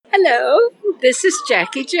Hello, this is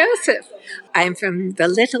Jackie Joseph. I'm from the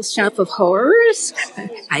Little Shop of Horrors.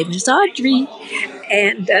 I was Audrey,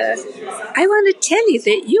 and I want to tell you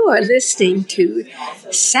that you are listening to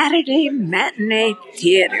Saturday Matinee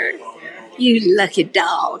Theater. You lucky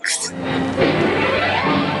dogs.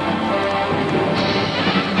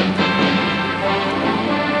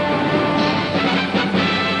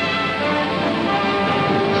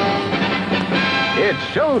 It's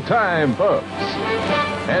showtime, folks.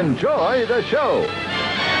 Enjoy the show.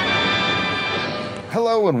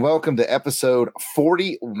 Hello and welcome to episode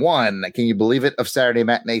 41. Can you believe it? Of Saturday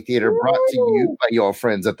Matinee Theater, brought to you by your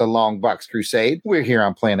friends at the Long Box Crusade. We're here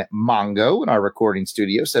on Planet Mongo in our recording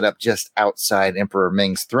studio set up just outside Emperor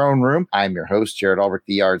Ming's throne room. I'm your host, Jared Ulrich,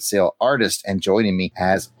 the yard sale artist, and joining me,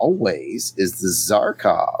 as always, is the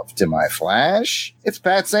Zarkov. To my flash, it's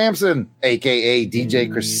Pat Sampson, aka DJ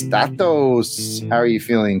Christatos. How are you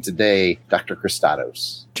feeling today, Dr.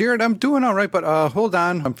 Christatos? Jared, I'm doing all right, but hold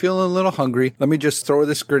on. I'm feeling a little hungry. Let me just throw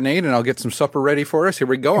this grenade and I'll get some supper ready for us. Here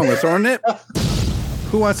we go. I'm throwing it.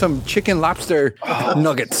 Who wants some chicken lobster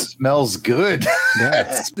nuggets? Smells good.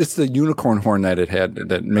 Yeah, it's the unicorn horn that it had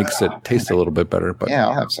that makes it taste a little bit better. But yeah,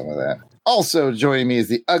 I'll have some of that. Also joining me is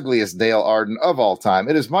the ugliest Dale Arden of all time.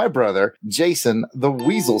 It is my brother, Jason the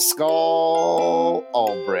Weasel Skull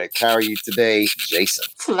Albrecht. How are you today, Jason?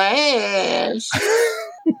 Flash.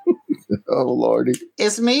 Oh, Lordy.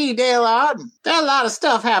 It's me, Dale Arden. There's a lot of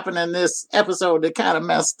stuff happening in this episode that kind of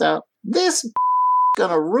messed up. This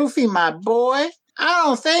gonna roofie my boy? I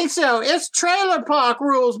don't think so. It's trailer park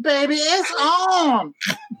rules, baby. It's on.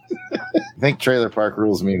 I think trailer park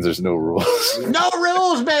rules means there's no rules. No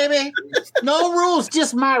rules, baby. No rules,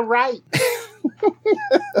 just my right.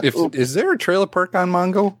 Is there a trailer park on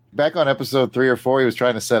Mongo? Back on episode 3 or 4, he was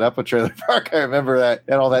trying to set up a trailer park. I remember that,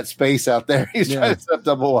 and all that space out there. He was trying to set up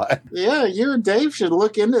double wide. Yeah, you and Dave should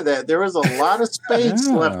look into that. There was a lot of space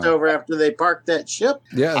left over after they parked that ship.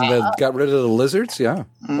 Yeah, and they got rid of the lizards. Yeah.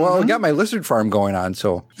 Mm-hmm. Well, I got my lizard farm going on,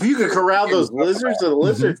 so if you could corral those lizards at the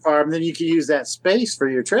lizard farm, then you could use that space for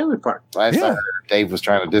your trailer park. Last I heard, Dave was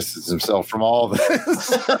trying to distance himself from all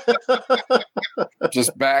this.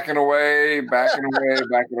 Just backing away.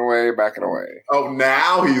 Oh,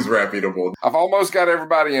 now he's reputable. I've almost got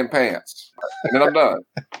everybody in pants, and then I'm done.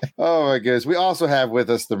 Oh, my goodness. We also have with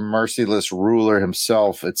us the merciless ruler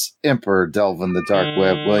himself. It's Emperor Delvin the Dark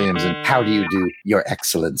Web Williams. And how do you do, Your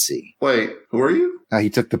Excellency? Wait, who are you? He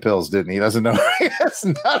took the pills, didn't he? He doesn't know. He does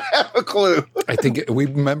not have a clue. I think we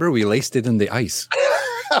laced it in the ice.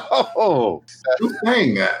 Oh. Who's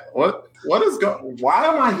saying that? What is going? Why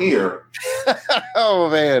am I here? Oh,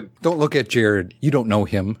 man. Don't look at Jared. You don't know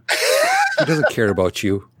him. He doesn't care about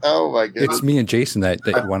you. Oh, my goodness. It's me and Jason that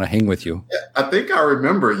want to hang with you. I think I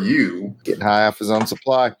remember you. Getting high off his own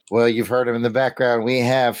supply. Well, you've heard him in the background. We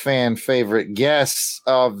have fan favorite guests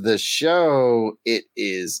of the show. It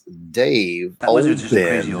is Dave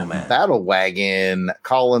Olden, Battle Wagon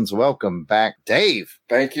Collins. Welcome back, Dave.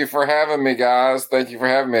 Thank you for having me, guys. Thank you for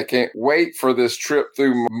having me. I can't wait for this trip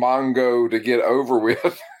through Mongo to get over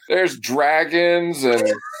with. There's dragons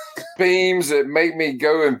and beams that make me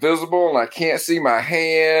go invisible and I can't see my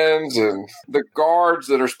hands, and the guards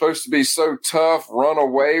that are supposed to be so tough run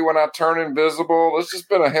away when I turn invisible. It's just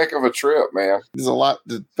been a heck of a trip, man. There's a lot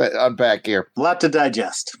to unpack here. A lot to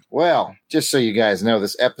digest. Well, just so you guys know,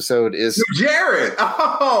 this episode is... Jared!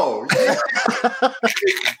 Oh!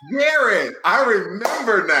 Jared! I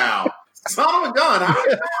remember now. Son of a gun. How you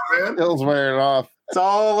doing, man? Bill's wearing off. It's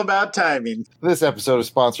all about timing. This episode is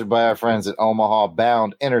sponsored by our friends at Omaha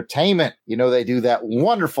Bound Entertainment. You know, they do that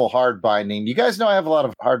wonderful hard binding. You guys know I have a lot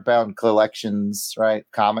of hardbound collections, right?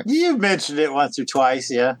 Comics. You've mentioned it once or twice,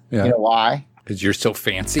 yeah. You know why? Because you're so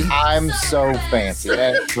fancy? I'm so fancy.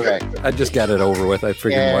 That's correct. I just got it over with. I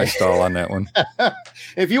freaking why stall on that one.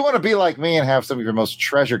 If you want to be like me and have some of your most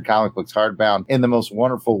treasured comic books hardbound in the most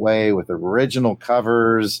wonderful way with original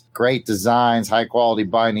covers, great designs, high quality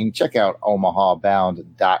binding, check out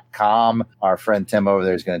omahabound.com. Our friend Tim over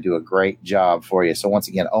there is going to do a great job for you. So once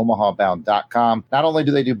again, omahabound.com. Not only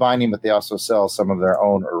do they do binding, but they also sell some of their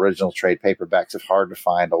own original trade paperbacks of hard to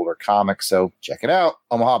find older comics. So check it out,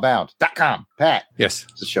 omahabound.com. Pat, yes,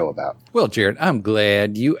 what's the show about? Well, Jared, I'm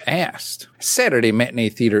glad you asked. Saturday Matinee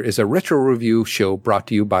Theater is a retro review show brought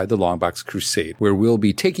to you by the Longbox Crusade, where we'll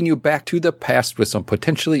be taking you back to the past with some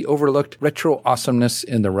potentially overlooked retro awesomeness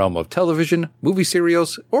in the realm of television, movie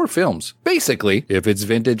serials, or films. Basically, if it's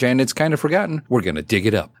vintage and it's kind of forgotten, we're going to dig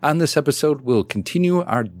it up. On this episode, we'll continue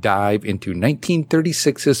our dive into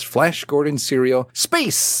 1936's Flash Gordon serial,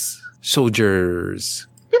 Space Soldiers.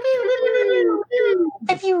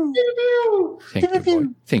 Thank you, boy.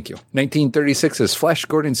 Thank you. 1936's Flash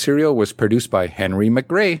Gordon serial was produced by Henry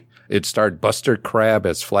McRae. It starred Buster Crabbe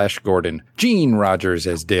as Flash Gordon, Gene Rogers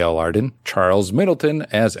as Dale Arden, Charles Middleton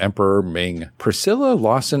as Emperor Ming, Priscilla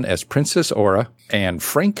Lawson as Princess Aura, and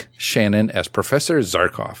Frank Shannon as Professor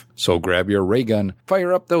Zarkov. So grab your ray gun,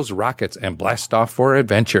 fire up those rockets, and blast off for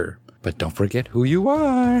adventure. But don't forget who you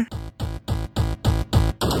are.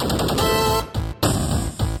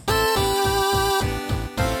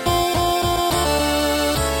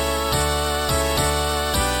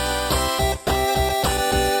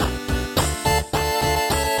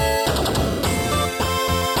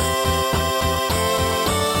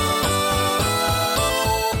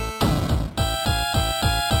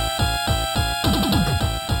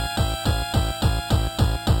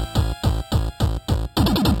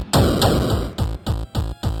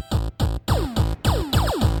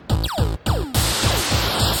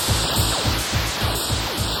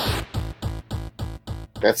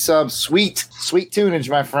 That's some sweet tunage,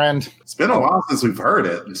 my friend. It's been a while since we've heard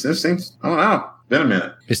it. It just seems, I don't know, been a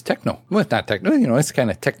minute. It's techno. Well, it's not techno. It's kind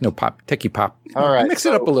of techno pop, techie pop. All right. Mix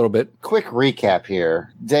it up a little bit. Quick recap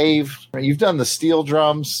here. Dave, you've done the steel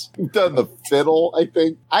drums. You've done the fiddle, I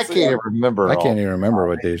think. I can't even remember. I can't even remember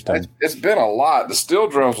what Dave's done. It's been a lot. The steel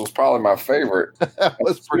drums was probably my favorite. That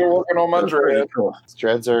was Still working on my dread.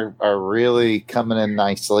 Dreads are really coming in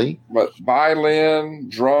nicely. But violin,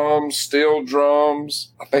 drums, steel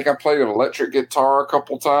drums. I think I played an electric guitar a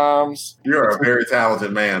couple times. You're a very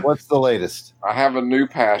talented man. What's the latest? I have a new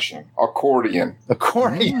passion, accordion.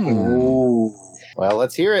 Accordion. Ooh. Well,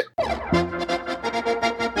 let's hear it.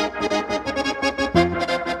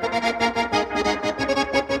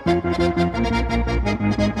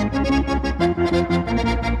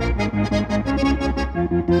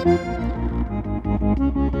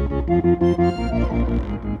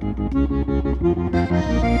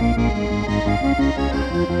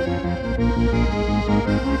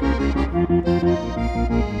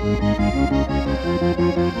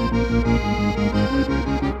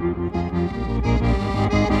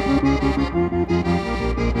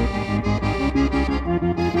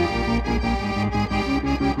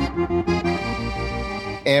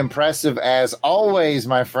 Impressive as always,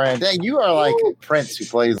 my friend. Dang, you are like Prince, who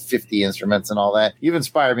plays 50 instruments and all that. You've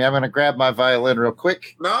inspired me. I'm going to grab my violin real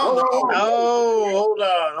quick. No. Hold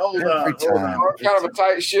on. We're kind of a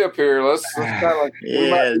tight ship here. Let's kind of we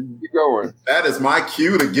might keep going. That is my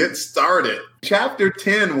cue to get started. Chapter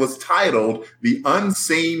 10 was titled The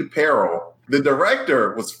Unseen Peril. The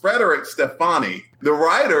director was Frederick Stefani. The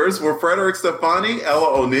writers were Frederick Stefani,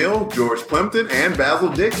 Ella O'Neill, George Plimpton, and Basil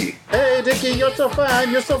Dickey. Hey, Dickie, you're so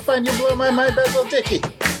fine. You blow my mind, Basil Dickey.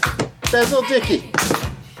 Can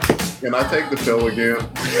I take the pill again?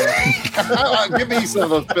 Give me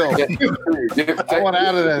some of the pill. I want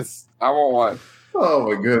out of this. I want one.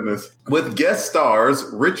 Oh, my goodness. With guest stars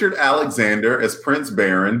Richard Alexander as Prince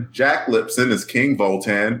Baron, Jack Lipson as King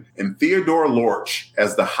Voltan, and Theodore Lorch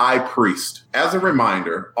as the High Priest. As a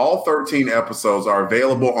reminder, all 13 episodes are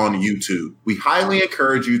available on YouTube. We highly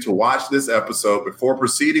encourage you to watch this episode before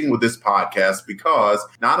proceeding with this podcast because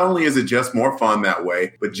not only is it just more fun that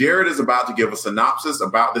way, but Jared is about to give a synopsis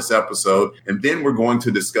about this episode, and then we're going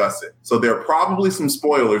to discuss it. So there are probably some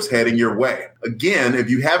spoilers heading your way. Again, if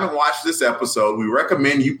you haven't watched this episode, we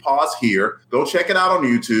recommend you pause here, go check it out on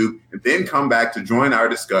YouTube, and then come back to join our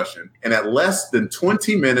discussion. And at less than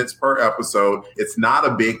 20 minutes per episode, it's not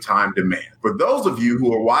a big time demand. For those of you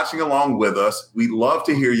who are watching along with us, we'd love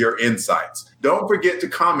to hear your insights. Don't forget to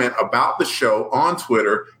comment about the show on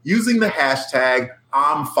Twitter using the hashtag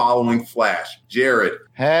 #I'mFollowingFlash. Jared.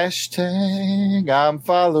 Hashtag I'm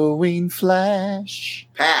following Flash.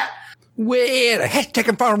 Pat. Well, hashtag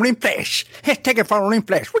I'm following Flash. Hashtag I'm following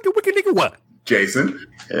Flash. Wicka, nigga, what? Jason.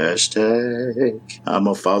 Hashtag I'm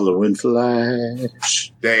a following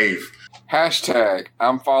Flash. Dave. Hashtag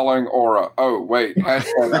I'm following Aura. Oh, wait.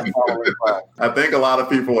 Hashtag I'm following Flash. I think a lot of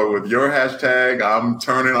people are with your hashtag. I'm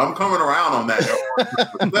coming around on that. So,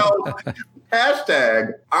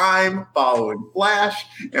 hashtag I'm following Flash.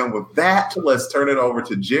 And with that, let's turn it over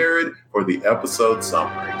to Jared for the episode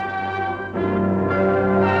summary.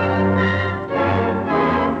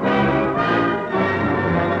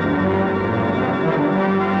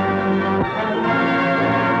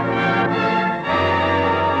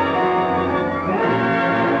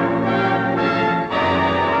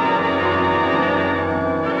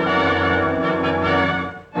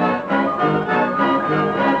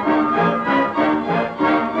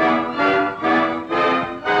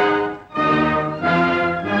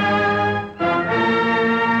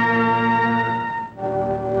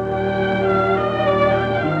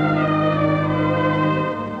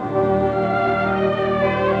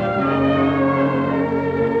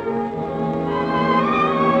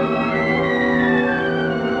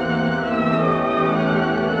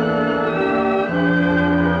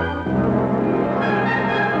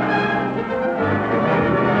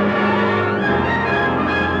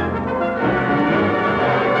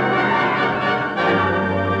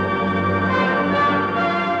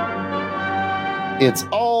 It's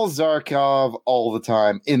all Zarkov all the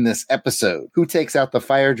time in this episode. Who takes out the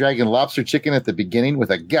fire dragon lobster chicken at the beginning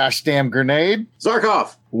with a gosh damn grenade?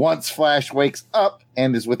 Zarkov. Once Flash wakes up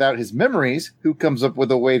and is without his memories, who comes up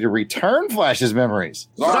with a way to return Flash's memories?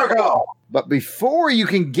 Zarkov. But before you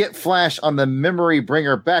can get Flash on the memory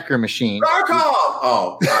bringer backer machine... Zarkov!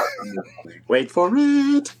 Oh. Wait for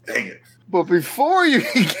it. Dang it. But before you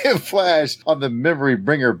can get Flash on the memory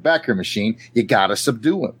bringer backer machine, you gotta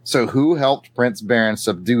subdue him. So who helped Prince Baron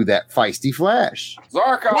subdue that feisty Flash?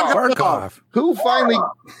 Zarkov. Who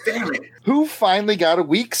finally got a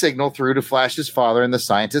weak signal through to Flash's father and the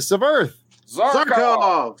scientists of Earth?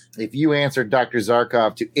 Zarkov. If you answered Dr.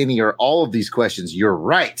 Zarkov to any or all of these questions, you're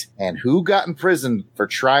right. And who got in prison for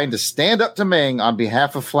trying to stand up to Ming on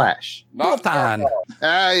behalf of Flash? Voltan.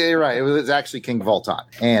 You're right. It was actually King Voltan.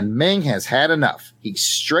 And Ming has had enough. He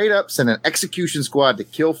straight up sent an execution squad to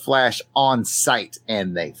kill Flash on sight,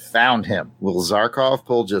 and they found him. Will Zarkov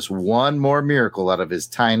pull just one more miracle out of his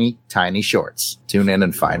tiny, tiny shorts? Tune in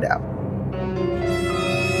and find out.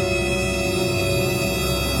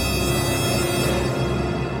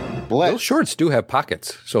 Those shorts do have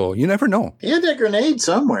pockets, so you never know. He had that grenade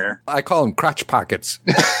somewhere. I call them crotch pockets.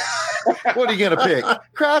 What are you going to pick?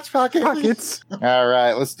 Crotch pockets. All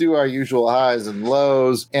right, let's do our usual highs and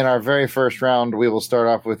lows. In our very first round, we will start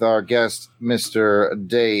off with our guest, Mr.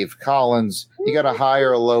 Dave Collins. You got a high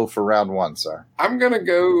or a low for round one, sir? I'm going to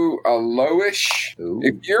go a lowish. Ooh.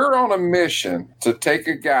 If you're on a mission to take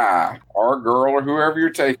a guy or a girl or whoever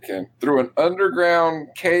you're taking through an underground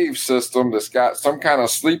cave system that's got some kind of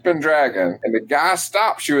sleeping dragon, and the guy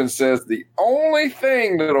stops you and says, the only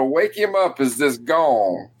thing that'll wake him up is this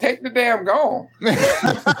gong, take the damn gong.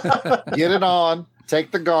 Get it on.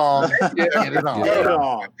 Take the gong. Get it on. Get it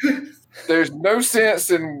on. There's no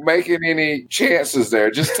sense in making any chances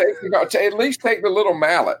there. Just at least take the little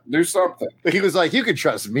mallet. Do something. He was like, you can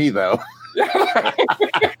trust me, though.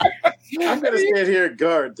 I'm going to stand here and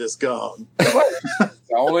guard this gong. The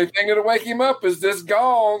only thing that'll wake him up is this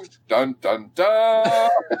gong. Dun, dun, dun.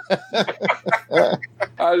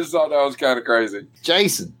 I just thought that was kind of crazy.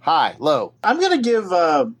 Jason, high, low. I'm going to give,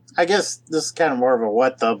 I guess this is kind of more of a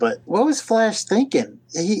what though, but what was Flash thinking?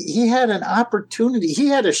 He had an opportunity. He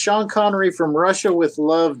had a Sean Connery from Russia with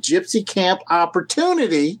Love gypsy camp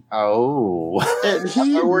opportunity. Oh. And I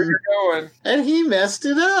know where you're going. And he messed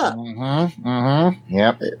it up.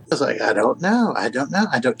 Yep. I was like, I don't know.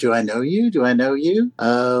 Do I know you? Do I know you?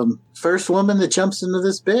 First woman that jumps into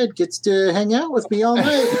this bed gets to hang out with me all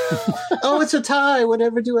night. Oh, it's a tie.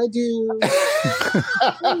 Whatever do I do?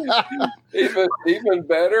 Even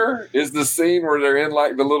better is the scene where they're in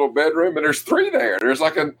like the little bedroom and there's three there. There's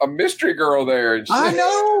like a mystery girl there. And I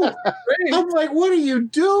know. I'm like, what are you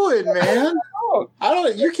doing, man?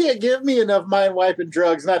 You can't give me enough mind wiping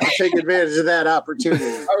drugs not to take advantage of that opportunity.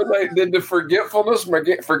 I was like, did the forgetfulness make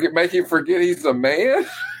him forget he's a man?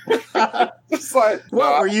 It's like,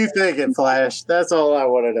 what were you thinking, Flash? That's all I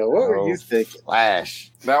want to know. What were you thinking?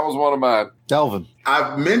 Flash. That was one of mine. Delvin.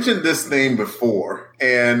 I've mentioned this name before,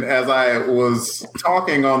 and as I was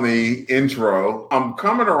talking on the intro, I'm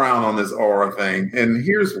coming around on this aura thing, and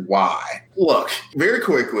here's why. Look, very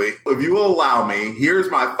quickly, if you will allow me,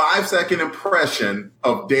 here's my 5-second impression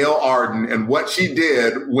of Dale Arden and what she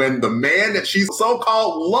did when the man that she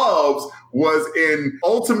so-called loves was in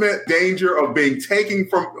ultimate danger of being taken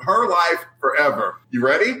from her life forever. You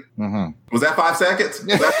ready? Mm-hmm. Was that 5 seconds?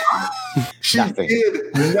 Was that 5? She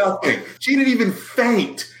did nothing. She didn't even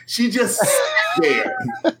faint. She just sat there.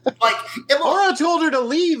 Aura told her to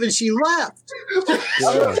leave and she left. She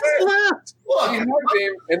left. Look, she hugged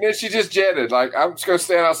him, and then she just jetted. Like, I'm just going to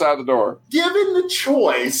stand outside the door. Given the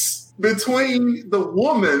choice between the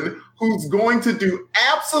woman who's going to do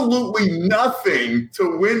absolutely nothing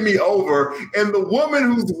to win me over and the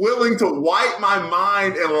woman who's willing to wipe my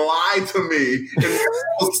mind and lie to me and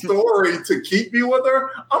tell a story to keep me with her,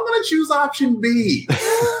 I'm going to choose option B.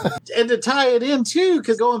 And to tie it in, too,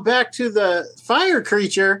 because going back to the fire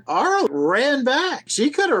creature, Aura ran back. She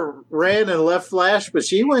could have ran and left Flash, but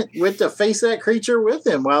she went to face that creature with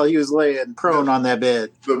him while he was laying prone on that bed.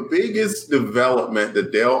 The biggest development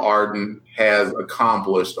that Dale Arden has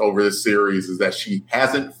accomplished over this series is that she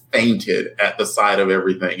hasn't fainted at the sight of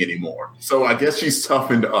everything anymore. So I guess she's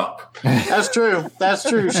toughened up. That's true. That's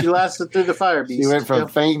true. She lasted through the fire beast. She went from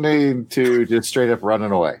fainting to just straight up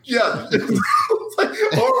running away. Yeah.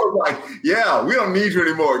 Or like, yeah, we don't need you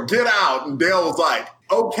anymore. Get out. And Dale was like,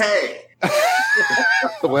 okay.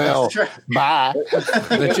 Well, bye.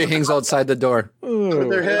 Then she hangs outside the door. With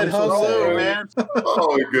their head hung low, man.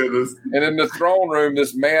 Oh, my goodness. And in the throne room,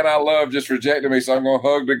 this man I love just rejected me, so I'm going to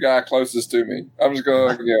hug the guy closest to me. I'm just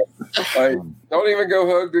going to hug him. Don't even go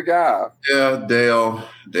hug the guy. Yeah, Dale.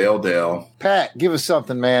 Pat, give us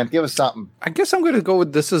something, man. Give us something. I guess I'm going to go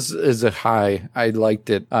with this is a high. I liked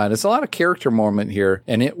it. There's a lot of character moment here,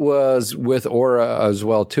 and it was with Aura as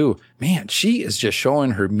well, too. Man, she is just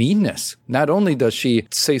showing her meanness. Not only does she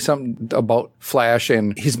say something about Flash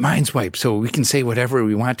and his mind's wiped, so we can say whatever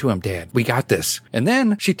we want to him, Dad. We got this. And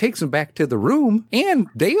then she takes him back to the room, and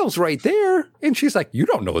Dale's right there. And she's like, you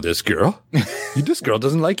don't know this girl. This girl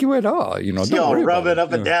doesn't like you at all. You know, She all rubbing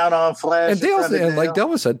up and down on Flash. And Dale's, and like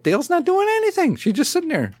Delvin said, Dale's not doing anything. She's just sitting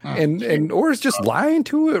there. And Aura's just lying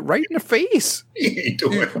to it right in the face. He ain't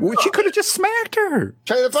doing She could have just smacked her.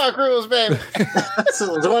 Trailer Park Rules, baby. That's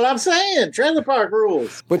what I'm saying. Trailer Park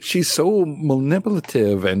Rules. But she's so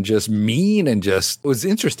manipulative and just mean, and just, it was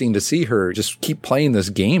interesting to see her just keep playing this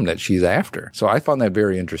game that she's after. So I found that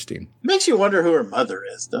very interesting. Makes you wonder who her mother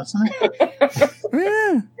is, doesn't it?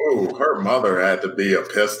 Yeah. Ooh, her mother had to be a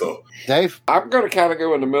pistol. Dave? I'm going to kind of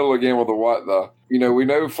go in the middle again with the what the. You know, we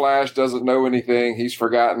know Flash doesn't know anything. He's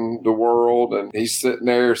forgotten the world, and he's sitting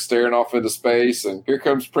there staring off into space. And here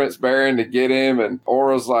comes Prince Baron to get him. And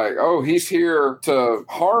Aura's like, oh, he's here to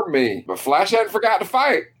harm me. But Flash hadn't forgotten to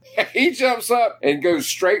fight. He jumps up and goes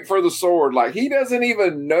straight for the sword. Like, he doesn't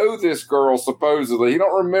even know this girl, supposedly. He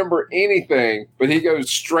don't remember anything, but he goes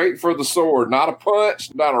straight for the sword. Not a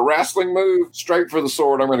punch, not a wrestling move, straight for the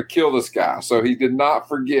sword. I'm going to kill this guy. So he did not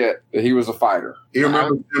forget that he was a fighter. He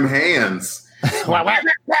remembers them hands.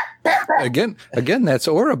 Again, that's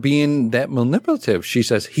Aura being that manipulative. She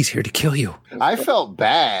says, he's here to kill you. I felt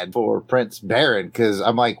bad for Prince Baron because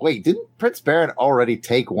I'm like, wait, didn't Prince Baron already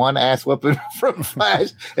take one ass whipping from Flash?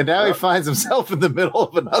 And now he finds himself in the middle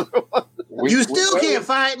of another one. You still can't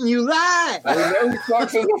fight and you lie. We know he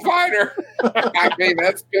sucks as a fighter. I mean,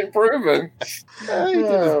 that's been proven. He did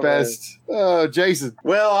his best. Oh, Jason.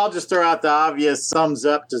 Well, I'll just throw out the obvious thumbs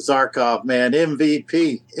up to Zarkov, man.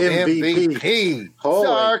 MVP. Holy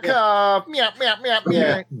Zarkov. Meow, meow, meow, meow.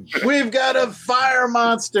 Yeah. We've got a fire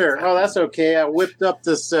monster. Oh, that's okay. I whipped up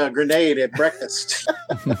this grenade at breakfast.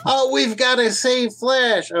 Oh, we've got to save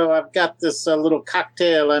Flash. Oh, I've got this little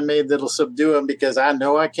cocktail I made that'll subdue him because I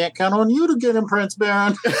know I can't count on you to get him, Prince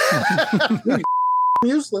Baron.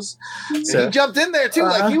 Useless. So, he jumped in there too,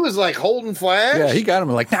 like he was like holding Flash. Yeah, he got him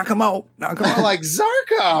like, knock him out. Like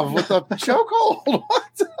Zarkov with a chokehold.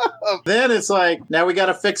 What's up? Then it's like, now we got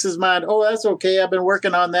to fix his mind. Oh, that's okay. I've been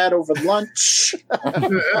working on that over lunch.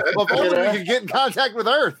 Before we could get in contact with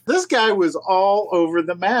Earth. This guy was all over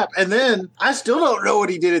the map. And then I still don't know what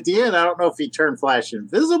he did at the end. I don't know if he turned Flash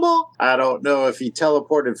invisible. I don't know if he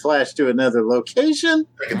teleported Flash to another location.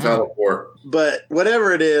 I can teleport. But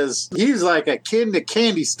whatever it is, he's like a kid in a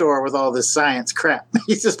candy store with all this science crap.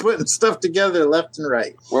 He's just putting stuff together left and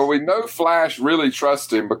right. Well, we know Flash really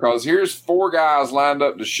trusts him because here's 4 guys lined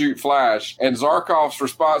up to shoot Flash, and Zarkov's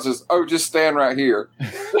response is, oh, just stand right here.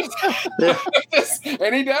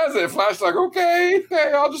 And he does it. Flash's like, okay,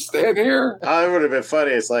 I'll just stand here. Oh, it would have been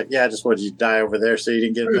funny. It's like, yeah, I just wanted you to die over there so you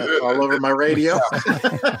didn't get enough all over my radio.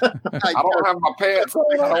 I don't have my pants on.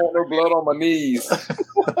 I don't want no blood on my knees.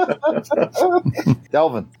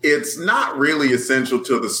 Delvin. It's not really essential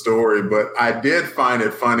to the story, but I did find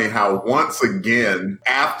it funny how once again,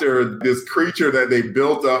 after this creature that they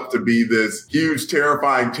built up to be this huge,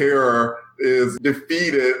 terrifying terror is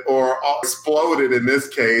defeated or exploded in this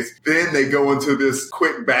case, then they go into this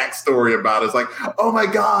quick backstory about it. It's like, oh my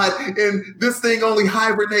God, and this thing only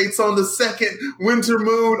hibernates on the second winter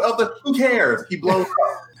moon of the... Who cares? He blows up.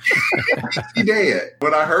 He dead.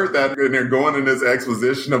 When I heard that, and they're going in this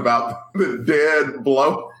exposition about the dead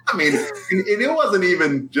blow, I mean, and it wasn't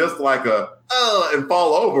even just like a and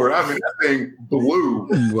fall over. I mean, that thing blew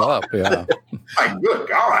up. Yeah. Like, good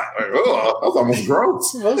God. Like, that was almost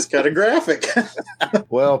gross. Well, it's kind of graphic.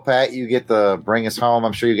 Well, Pat, you get the bring us home.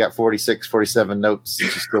 I'm sure you got 46, 47 notes that you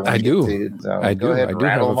still want I to do. get to. So I do. I do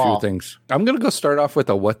have a few things. I'm going to go start off with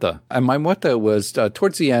a what the. And my what the was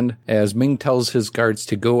towards the end as Ming tells his guards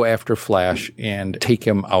to go after Flash and take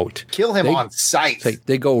him out. Kill him on sight.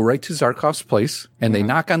 They go right to Zarkov's place and they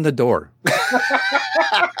knock on the door.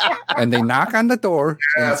 And they knock on the door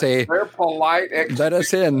and say, they're polite. Let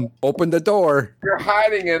us in. Open the door. You're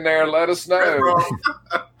hiding in there. Let us know.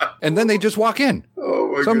 And then they just walk in.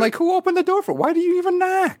 Oh my So I'm like, who opened the door for? Why do you even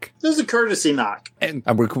knock? This is a courtesy knock. And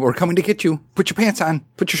we're coming to get you. Put your pants on.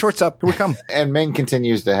 Put your shorts up. Here we come. And Ming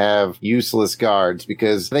continues to have useless guards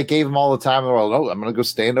because they gave him all the time in the world. Oh, I'm going to go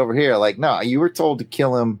stand over here. Like, no, you were told to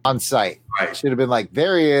kill him on sight. Right. Should have been like,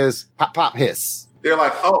 there he is. Pop, pop, hiss. They're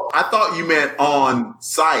like, oh, I thought you meant on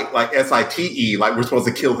site, like SITE, like we're supposed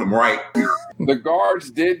to kill him, right? The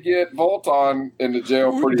guards did get Volton into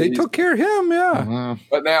jail pretty They easy. took care of him, yeah. Mhm.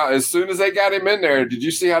 But now, as soon as they got him in there, did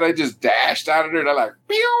you see how they just dashed out of there? They're like,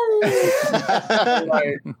 pew!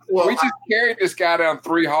 Like, Well, we just carried this guy down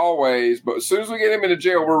 3 hallways, but as soon as we get him into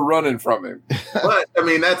jail, we're running from him. but I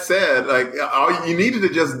mean, that said, like you needed to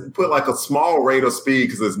just put like a small rate of speed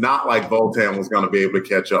because it's not like Voltan was going to be able to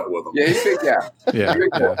catch up with him. Yeah, he's a big guy. Yeah.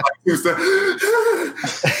 yeah. He was like,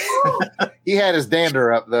 He had his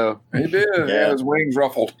dander up, though. He did. He had his wings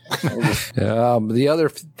ruffled. The other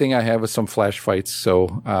thing I have is some flash fights.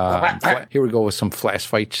 So here we go with some flash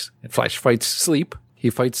fights. Flash fights sleep. He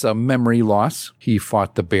fights a memory loss. He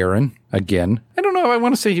fought the Baron again. I don't know. I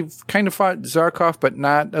want to say he kind of fought Zarkov, but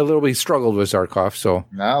not a little bit. He struggled with Zarkov. So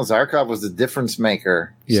No, Zarkov was the difference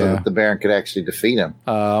maker so Yeah. that the Baron could actually defeat him.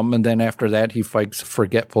 and then after that, he fights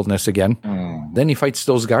Forgetfulness again. Then he fights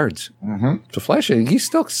those guards. Mm-hmm. So Flash, he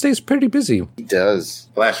still stays pretty busy. He does.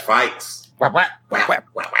 Flash fights. Whap, whap, whap, whap,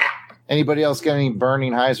 whap, whap. Anybody else got any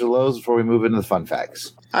burning highs or lows before we move into the fun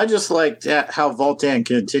facts? I just like how Voltan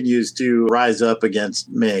continues to rise up against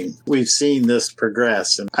Ming. We've seen this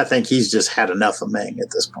progress, and I think he's just had enough of Ming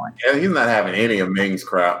at this point. Yeah, he's not having any of Ming's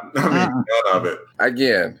crap. I mean, none of it.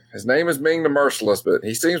 Again, his name is Ming the Merciless, but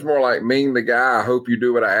he seems more like Ming the guy. I hope you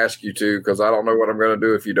do what I ask you to, because I don't know what I'm going to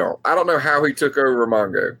do if you don't. I don't know how he took over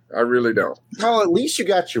Mongo. I really don't. Well, at least you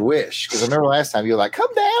got your wish. Because I remember last time you were like,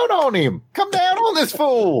 come down on him. Come down on this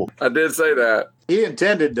fool. I did say that. He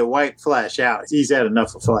intended to wipe Flash out. He's had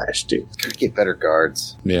enough of Flash, too. Could get better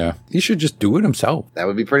guards. Yeah. He should just do it himself. That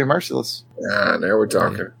would be pretty merciless. Now we're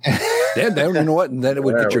talking. Yeah, then you know what? And then it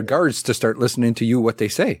would get your guards to start listening to you what they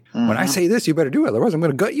say. When I say this, you better do it. Otherwise, I'm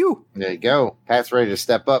going to gut you. There you go. Pat's ready to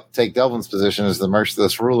step up, take Delvin's position as the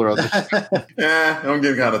merciless ruler of the Yeah, I'm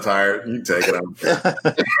getting kind of tired. You take it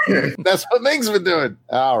on. That's what Ming's been doing.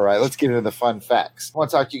 All right, let's get into the fun facts. I want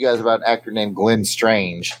to talk to you guys about an actor named Glenn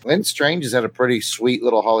Strange. Glenn Strange has had a pretty sweet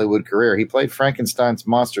little Hollywood career. He played Frankenstein's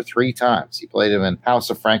monster 3 times. He played him in House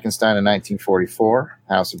of Frankenstein in 1944,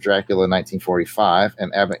 House of Dracula in 1945,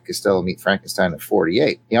 and Abbott and Costello Meet Frankenstein in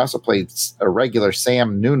 48. He also played a regular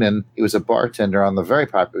Sam Noonan. He was a bartender on the very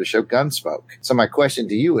popular show Gunsmoke. So my question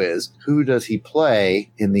to you is, who does he play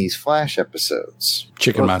in these Flash episodes?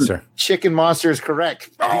 Chicken Monster. Chicken Monster is correct.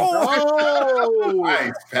 Oh,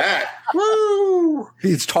 nice, Pat. Woo!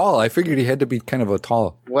 He's tall. I figured he had to be kind of a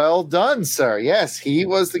tall. Well done, sir. Yes, he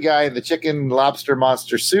was the guy in the chicken lobster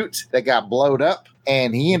monster suit that got blowed up,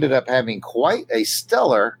 and he ended up having quite a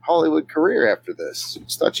stellar Hollywood career after this.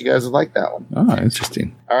 Just thought you guys would like that one. Oh,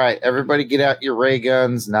 interesting. All right, everybody get out your ray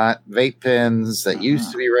guns, not vape pens that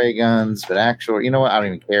used to be ray guns, but actual, you know what? I don't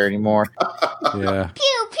even care anymore. Yeah.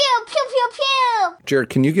 Pew, pew, pew, pew, pew. Jared,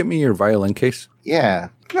 can you get me your violin case? Yeah,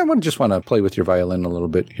 I just want to play with your violin a little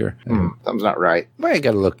bit here. something's not right. I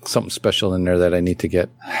got to look something special in there that I need to get.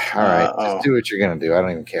 All right, just do what you're going to do. I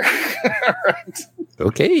don't even care. All right.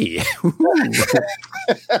 Okay.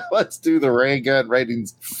 Let's do the ray gun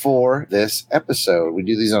ratings for this episode. We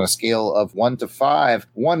do these on a scale of 1 to 5.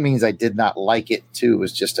 1 means I did not like it. 2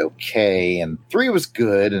 was just okay. And 3 was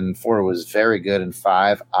good. And 4 was very good. And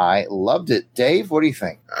 5, I loved it. Dave, what do you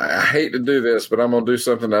think? I hate to do this, but I'm going to do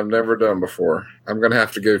something I've never done before. I'm going to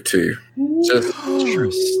have to go 2. Just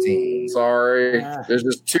Interesting. sorry. There's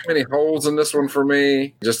just too many holes in this one for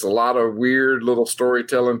me. Just a lot of weird little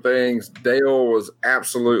storytelling things. Dale was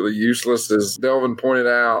absolutely useless, as Delvin pointed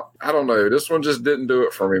out. I don't know. This one just didn't do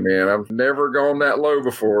it for me, man. I've never gone that low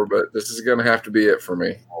before, but this is going to have to be it for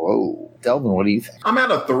me. Whoa. Delvin, what do you think? I'm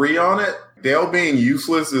at a 3 on it. Dale being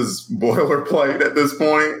useless is boilerplate at this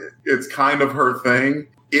point. It's kind of her thing.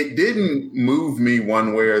 It didn't move me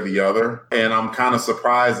one way or the other. And I'm kind of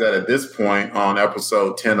surprised that at this point on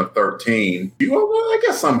episode 10 of 13, I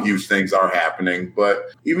guess some huge things are happening.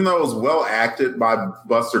 But even though it was well acted by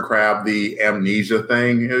Buster Crabbe, the amnesia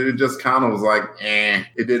thing, it just kind of was like,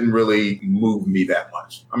 it didn't really move me that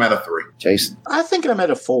much. I'm at a 3. Jason? I think I'm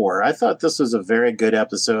at a 4. I thought this was a very good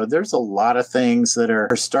episode. There's a lot of things that are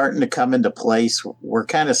starting to come into place. We're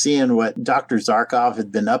kind of seeing what Dr. Zarkov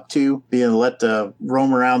had been up to, being let to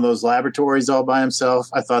roam around those laboratories all by himself.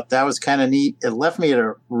 I thought that was kind of neat. It left me at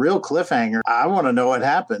a real cliffhanger. I want to know what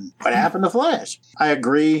happened. What happened to Flash? I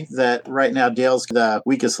agree that right now Dale's the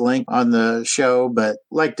weakest link on the show, but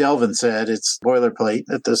like Delvin said, it's boilerplate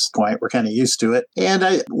at this point. We're kind of used to it. And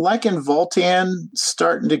I like in Voltan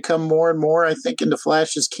starting to come more and more, I think, into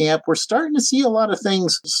Flash's camp. We're starting to see a lot of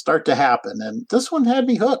things start to happen. And this one had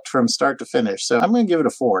me hooked from start to finish. So I'm going to give it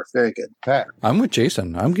a 4. Very good. Pat? I'm with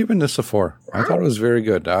Jason. I'm giving this a 4. I thought it was very good.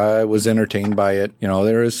 good. I was entertained by it. You know,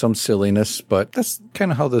 there is some silliness, but that's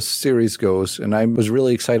kind of how the series goes. And I was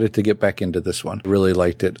really excited to get back into this one. Really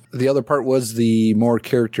liked it. The other part was the more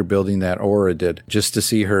character building that Aura did. Just to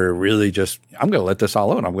see her really I'm going to let this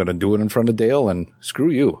all out. I'm going to do it in front of Dale and screw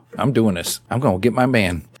you. I'm doing this. I'm going to get my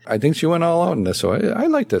man. I think she went all out in this, so I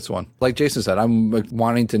like this one. Like Jason said, I'm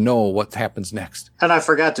wanting to know what happens next. And I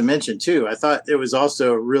forgot to mention, too, I thought it was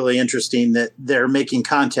also really interesting that they're making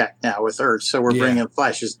contact now with Earth, so we're bringing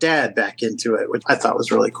Flash's dad back into it, which I thought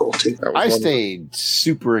was really cool, too. I stayed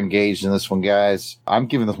super engaged in this one, guys. I'm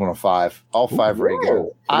giving this one a 5. All 5 ready to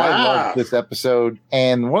go. I loved this episode,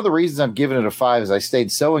 and one of the reasons I'm giving it a 5 is I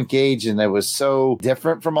stayed so engaged, and it was so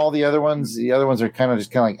different from all the other ones. The other ones are kind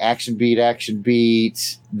of like action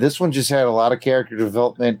beat. This one just had a lot of character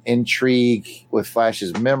development, intrigue with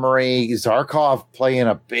Flash's memory. Zarkov playing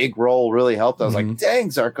a big role really helped. I was like, dang,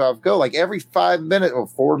 Zarkov, go. Like every 5 minutes or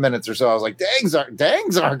 4 minutes or so, I was like, dang,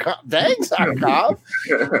 Zarkov.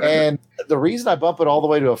 And the reason I bump it all the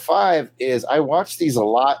way to a 5 is I watch these a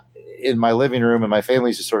lot in my living room, and my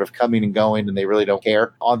family's just sort of coming and going, and they really don't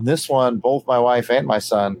care. On this one, both my wife and my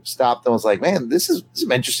son stopped and was like, man, this is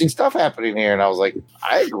some interesting stuff happening here. And I was like,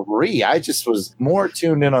 I agree. I just was more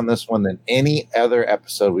tuned in on this one than any other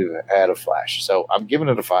episode we've had of Flash. So I'm giving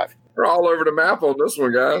it a 5. We're all over the map on this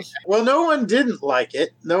one, guys. Well, no one didn't like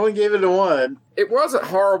it. No one gave it a 1. It wasn't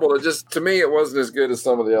horrible. To me, it wasn't as good as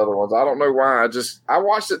some of the other ones. I don't know why. I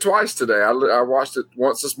watched it twice today. I watched it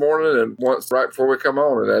once this morning and once right before we come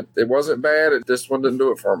on. And it wasn't bad. This one didn't do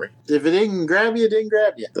it for me. If it didn't grab you, it didn't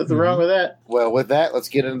grab you. Nothing wrong with that. Well, with that, let's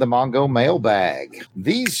get into the Mongo mailbag.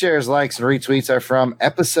 These shares, likes, and retweets are from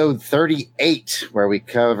episode 38, where we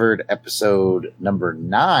covered episode number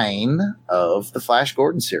 9 of the Flash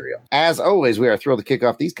Gordon serial. As always, we are thrilled to kick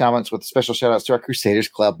off these comments with special shout-outs to our Crusaders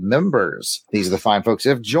Club members. These are the fine folks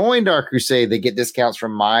who have joined our crusade. They get discounts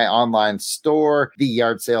from my online store,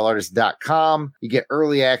 theyardsaleartist.com. You get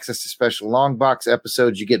early access to special long box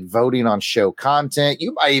episodes. You get voting on show content.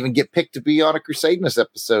 You might even get picked to be on a Crusadeness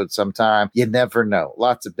episode sometime. You never know.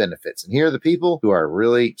 Lots of benefits. And here are the people who are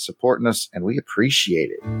really supporting us, and we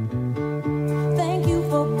appreciate it. Thank you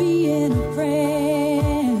for being a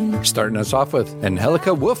friend. Starting us off with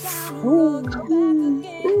Angelica Wolf.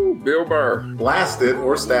 Bill Burr. Blast it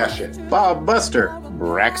or stash it. Bob Buster.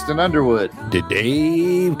 Braxton Underwood.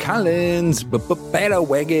 Dave Collins. Better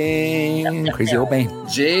wagon. Crazy old man.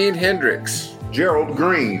 Gene Hendricks. Gerald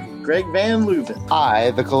Green. Greg Van Leuven.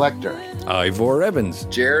 I, the Collector. Ivor Evans.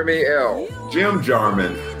 Jeremy L. Jim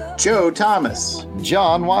Jarman. Joe Thomas.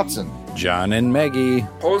 John Watson. John and Maggie.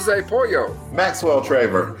 Jose Pollo. Maxwell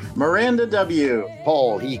Traver. Miranda W.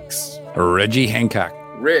 Paul Heeks. Reggie Hancock.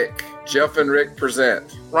 Rick. Jeff and Rick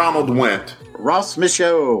present. Ronald Went. Ross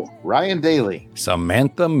Michaud. Ryan Daly.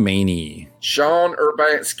 Samantha Maney. Sean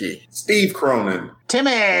Urbanski. Steve Cronin.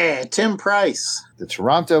 Tim Price. The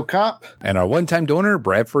Toronto Cop. And our one-time donor,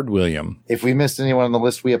 Bradford William. If we missed anyone on the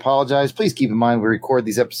list, we apologize. Please keep in mind we record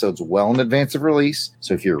these episodes well in advance of release.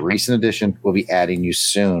 So if you're a recent addition, we'll be adding you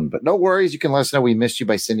soon. But no worries. You can let us know we missed you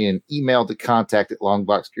by sending an email to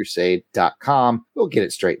contact@longboxcrusade.com. We'll get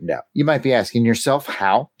it straightened out. You might be asking yourself,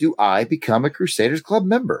 how do I become a Crusaders Club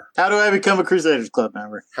member? How do I become a Crusaders Club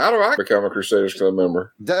member? How do I become a Crusaders Club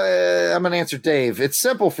member? I'm going to answer Dave. It's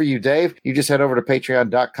simple for you, Dave. You just head over to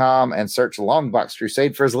patreon.com and search Longbox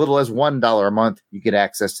Crusade. For as little as $1 a month, you get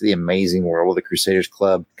access to the amazing world of the Crusaders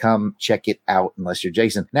Club. Come check it out, unless you're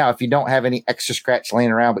Jason. Now, if you don't have any extra scratch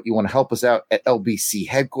laying around, but you want to help us out at LBC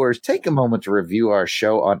headquarters, take a moment to review our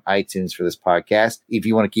show on iTunes for this podcast. If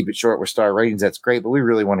you want to keep it short with star ratings, that's great, but we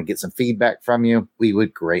really want to get some feedback from you. We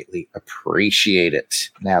would greatly appreciate it.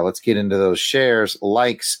 Now, let's get into those shares,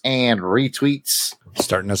 likes, and retweets.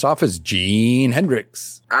 Starting us off is Gene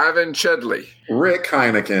Hendricks. Ivan Chudley. Rick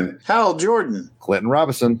Heineken. Hal Jordan. Clinton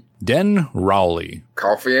Robinson. Den Rowley.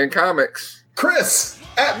 Coffee and Comics. Chris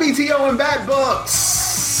at BTO and Bad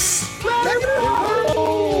Books.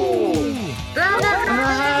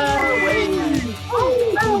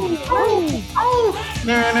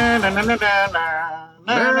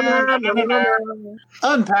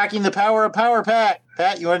 Unpacking the power of Power Pack.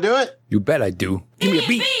 Pat, you want to do it? You bet I do. Give me a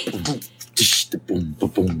beat.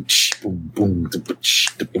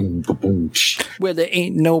 Where there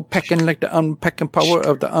ain't no packing like the unpacking power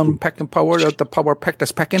of the unpacking power of the power pack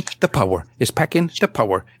that's packing. The power is packing. The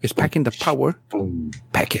power is packing the power. Boom.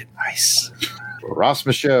 Pack it. Nice. Ross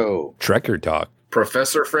Michaud. Trekker Talk.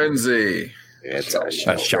 Professor Frenzy. It's a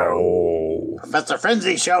show. Professor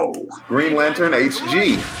Frenzy Show. Green Lantern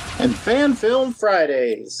HG. and Fan Film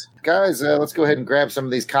Fridays. Guys, let's go ahead and grab some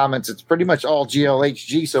of these comments. It's pretty much all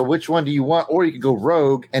GLHG, so which one do you want? Or you can go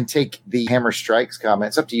rogue and take the Hammer Strikes comment.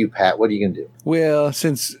 It's up to you, Pat. What are you going to do? Well,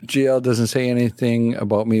 since GL doesn't say anything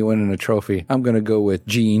about me winning a trophy, I'm going to go with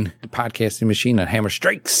Gene, the podcasting machine on Hammer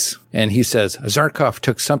Strikes. And he says, Zarkov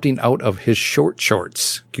took something out of his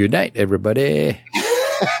shorts. Good night, everybody.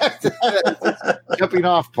 Jumping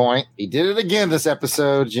off point. He did it again this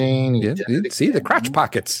episode, Gene. See the crotch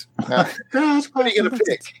pockets. What are you going to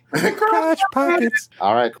pick? Crotch pockets.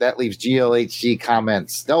 All right, that leaves GLHG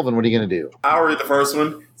comments. Delvin, what are you going to do? I'll read the first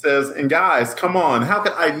one. It says, and guys, come on. How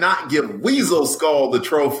could I not give Weasel Skull the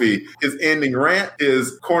trophy? His ending rant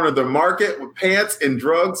is corner the market with pants and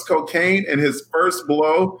drugs, cocaine, and his first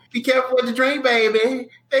blow. Be careful what you drink, baby.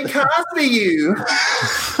 They Cosby you.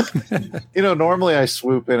 Normally I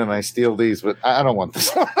swoop in and I steal these, but I don't want this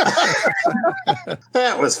one.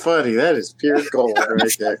 That was funny. That is pure gold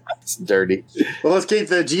right there. It's dirty. Well, let's keep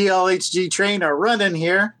the GLHG train running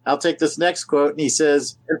here. I'll take this next quote, and he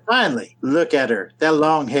says, and finally, look at her. That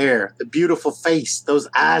long hair, the beautiful face, those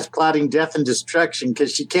eyes plotting death and destruction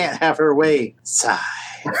because she can't have her way. Sigh.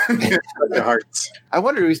 Hearts. I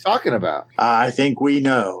wonder who he's talking about. I think we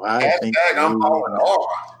know. I'm falling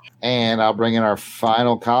off. And I'll bring in our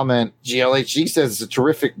final comment. GLHG says it's a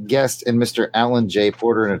terrific guest in Mr. Alan J.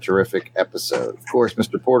 Porter in a terrific episode. Of course,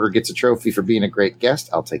 Mr. Porter gets a trophy for being a great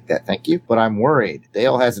guest. I'll take that. Thank you. But I'm worried.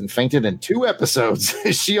 Dale hasn't fainted in 2 episodes.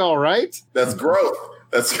 Is she all right? That's growth.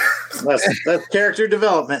 That's character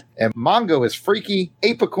development. And Mongo is freaky,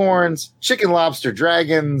 apicorns, chicken lobster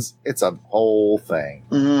dragons. It's a whole thing.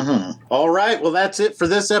 Mm-hmm. All right. Well, that's it for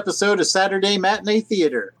this episode of Saturday Matinee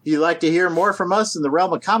Theater. If you'd like to hear more from us in the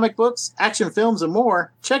realm of comic books, action films, and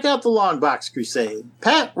more, check out the Long Box Crusade.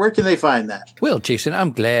 Pat, where can they find that? Well, Jason,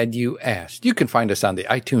 I'm glad you asked. You can find us on the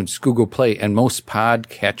iTunes, Google Play, and most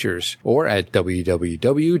podcatchers, or at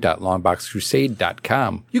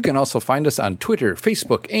www.longboxcrusade.com. You can also find us on Twitter, Facebook,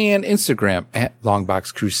 and Instagram at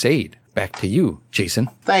Longbox Crusade. Back to you, Jason.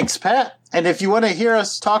 Thanks, Pat. And if you want to hear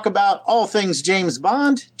us talk about all things James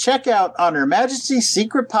Bond, check out On Her Majesty's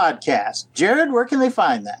Secret Podcast. Jared, where can they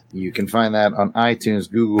find that? You can find that on iTunes,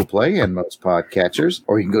 Google Play, and most podcatchers,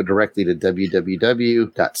 or you can go directly to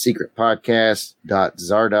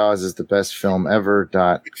www.secretpodcast.zardoz is the best film ever.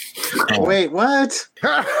 Wait, what?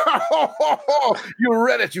 You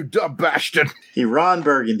read it, you dumb bastard. He Ron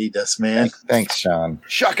Burgundy us, man. Thanks, Sean.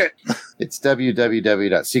 Shuck it. It's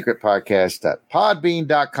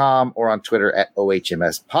www.secretpodcast.podbean.com or on Twitter at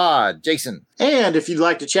OHMSPod. Jason. And if you'd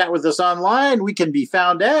like to chat with us online, we can be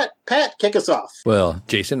found at Pat, kick us off. Well,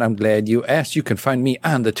 Jason, I'm glad you asked. You can find me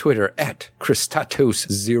on the Twitter at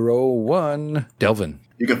Christatos01. Delvin.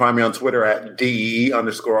 You can find me on Twitter at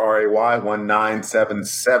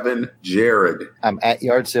DE_RAY1977 Jared. I'm at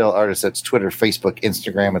Yard Sale Artist. That's Twitter, Facebook,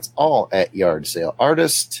 Instagram. It's all at Yard Sale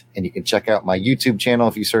Artist. And you can check out my YouTube channel.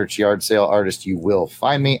 If you search Yard Sale Artist, you will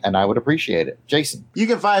find me, and I would appreciate it. Jason. You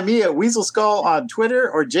can find me at Weasel Skull on Twitter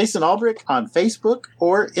or Jason Albrick on Facebook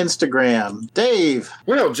or Instagram. Dave.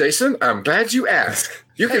 Well, Jason, I'm glad you asked.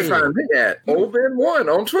 You can find me at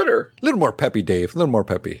OldBen1 on Twitter. A little more peppy, Dave. A little more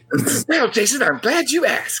peppy. Well, Jason, I'm glad you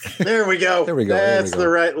asked. There we go. That's the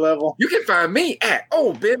right level. You can find me at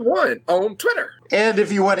OldBen1 on Twitter. And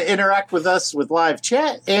if you want to interact with us with live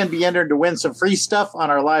chat and be entered to win some free stuff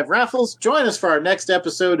on our live raffles, join us for our next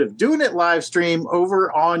episode of Doing It live stream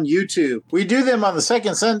over on YouTube. We do them on the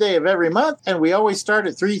second Sunday of every month, and we always start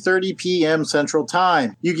at 3:30 p.m. Central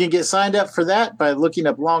Time. You can get signed up for that by looking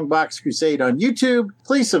up Long Box Crusade on YouTube.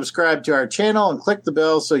 Please subscribe to our channel and click the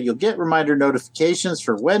bell so you'll get reminder notifications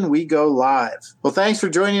for when we go live. Well, thanks for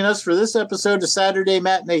joining us for this episode of Saturday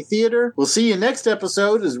Matinee Theater. We'll see you next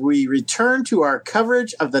episode as we return to our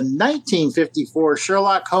coverage of the 1954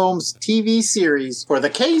 Sherlock Holmes TV series for the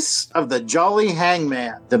case of the Jolly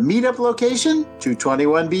Hangman. The meetup location,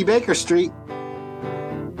 221B Baker Street.